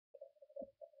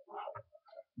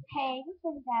Hey,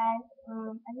 listen guys,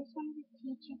 I just wanted to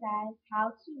teach you guys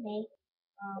how to make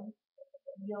um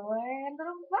your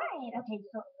little bun. Okay,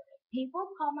 so people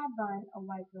call my bun a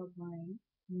white girl bun.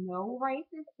 No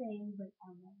racist thing, but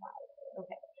I'm a white.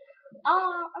 Okay.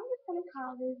 I'm just gonna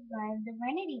call this bun the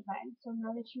Renity bun. So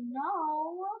now that you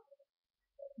know,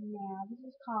 now this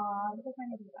is called the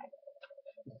Renity bun.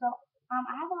 So I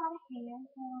have a lot of hair, you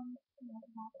know,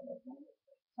 about this one.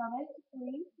 So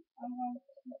basically, I'm going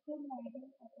to put my hair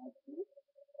like this.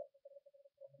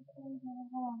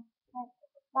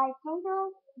 Like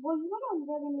sometimes, well, you don't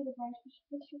really need a brush.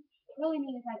 What you really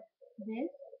need is like this.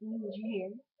 You need your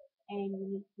hair, and you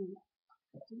need to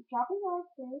so you drop it like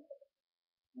this,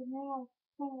 and then I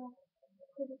kind of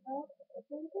put it up a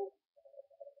little bit,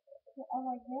 so I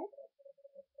like this,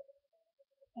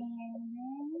 and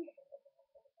then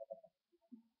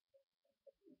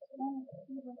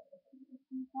see that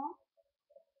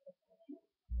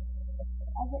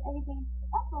everything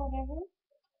up or whatever.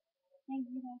 Thank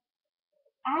you guys.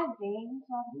 I have bangs,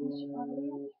 so I can push it over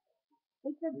here.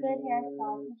 It's a good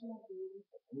hairstyle because you have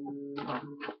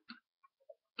bangs.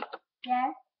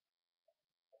 Yes,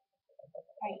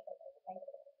 right.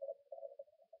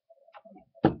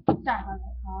 Sorry about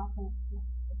that, Carl.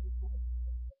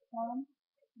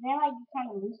 Then like you kind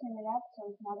of loosen it up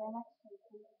so it's not that much. So it's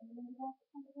it up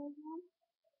kind of goes on.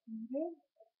 And then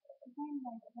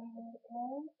like there it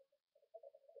goes.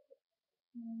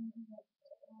 And you get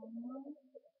downward.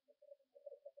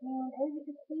 And as you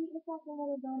can see, it's like a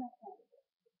little donut shape.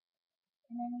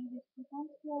 And then you just keep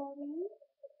on slowly.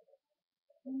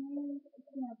 And then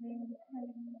you know, then you kind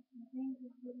of bring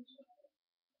this little shape.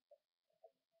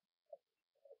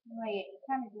 Right, it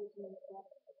kind of gives you a step.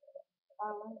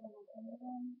 I'm gonna bring it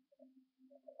in.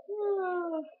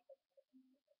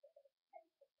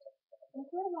 It's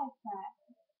sort of like that.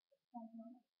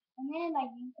 And then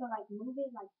like you can like move it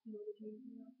like see what you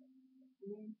do.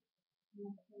 And then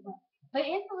but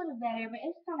it's a little better, but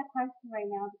it's kind of crusty right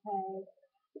now because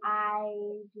I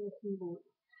just moved.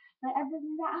 But other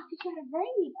than that, I could try to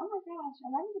braid. Oh my gosh, a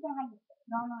lot of people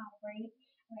don't know how to braid.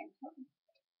 Okay, so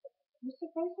what's the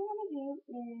first thing I'm gonna do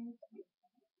is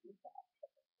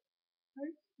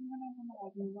first I'm gonna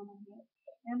like move on my hair.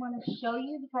 And I'm gonna show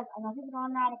you because I know people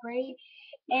don't know how to braid.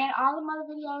 And all the other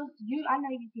videos, I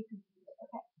know you get confused.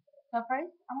 Okay. So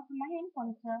first, I'm gonna put my hair in a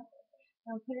ponytail.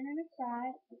 I'm gonna put it in the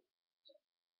side.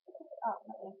 Oh,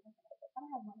 my hair. I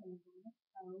don't have my hair in it.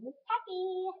 So it's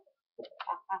happy.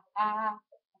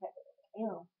 Okay.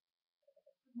 Ew.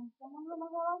 So I'm gonna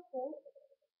go like this.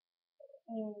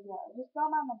 And just go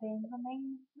on my bangs. My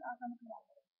bangs are gonna be like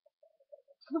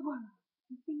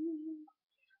see.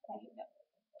 There you go.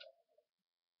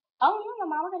 Oh yeah, my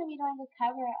mama gonna be doing the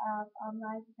cover of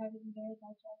Lives of Covers and Berries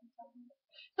by Chelsea Sullivan.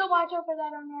 So watch out for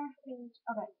that on their page.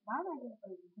 Okay, why am I just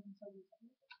waiting? Because I'm so used to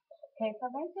it. Okay, so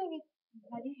basically you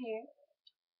cut your hair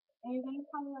and you're gonna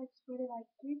probably like split it like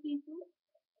three pieces.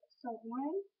 So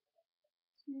one,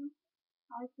 two,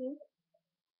 like this.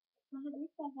 So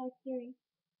this stuff like three.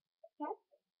 Okay?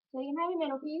 So you have your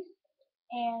middle piece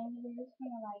and you're just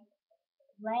gonna like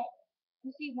let you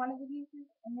see one of the pieces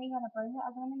and then you're gonna bring the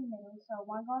other one in the middle. So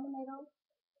one go in the middle,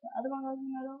 the other one goes in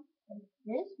the middle, and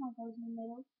this one goes in the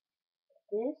middle.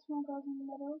 This one goes in the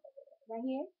middle, right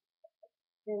here.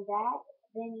 Then that.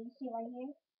 Then you see right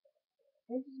here.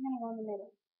 This is gonna go in the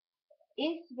middle.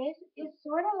 It's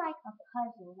sort of like a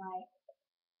puzzle. Like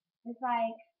it's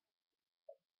like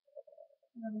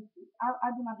let me see.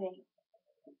 I'll do my best.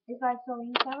 It's like so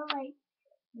you separate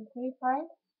the three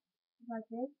first, like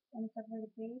this, and you separate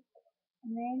the three,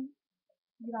 and then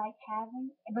you like have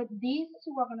them. But these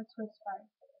two are gonna twist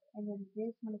first, and then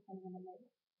this one is gonna go in the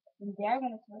middle. And they're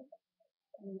gonna twist,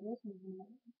 and then this one's in the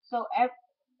middle. So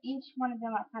each one of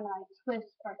them are kind of like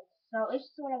twist first. So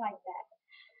it's sort of like that.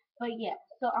 But yeah,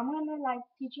 so I'm gonna like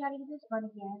teach you how to do this one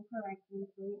again correctly.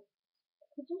 So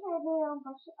put your hair down,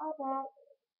 brush it all back,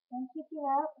 then keep it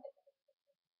up.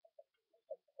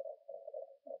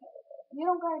 You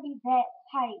don't gotta be that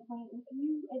tight, but if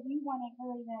you want it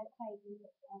really that tight, you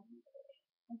just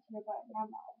into your butt. Now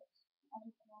I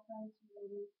just want to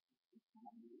really.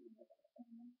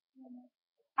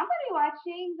 I'm gonna be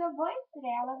watching The Voice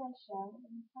today. I love that show.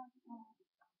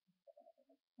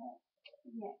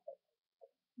 Yeah.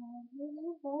 Here's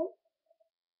The Voice.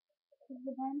 Here's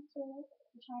the dance tour,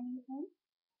 the Chinese one.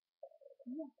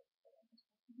 Yeah.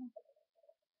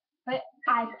 But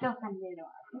I still find it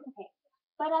adorable. Okay.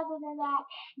 But other than that,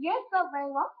 you're so very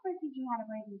welcome for teaching how to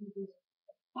braid and do this.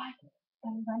 Bye.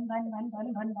 Bun, bun, bun, bun,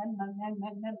 bun, bun, bun, bun, bun,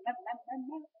 bun, bun, bun, bun, bun,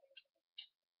 bun.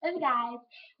 So guys,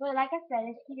 well like I said,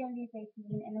 it's Keto and D13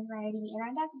 and it's ready and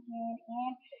I'm back again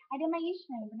and I did my YouTube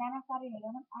name? Banana Saturday. I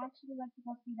would actually like to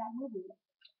go see that movie,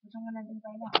 which I'm gonna do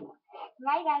right now.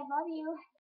 Bye guys, love you.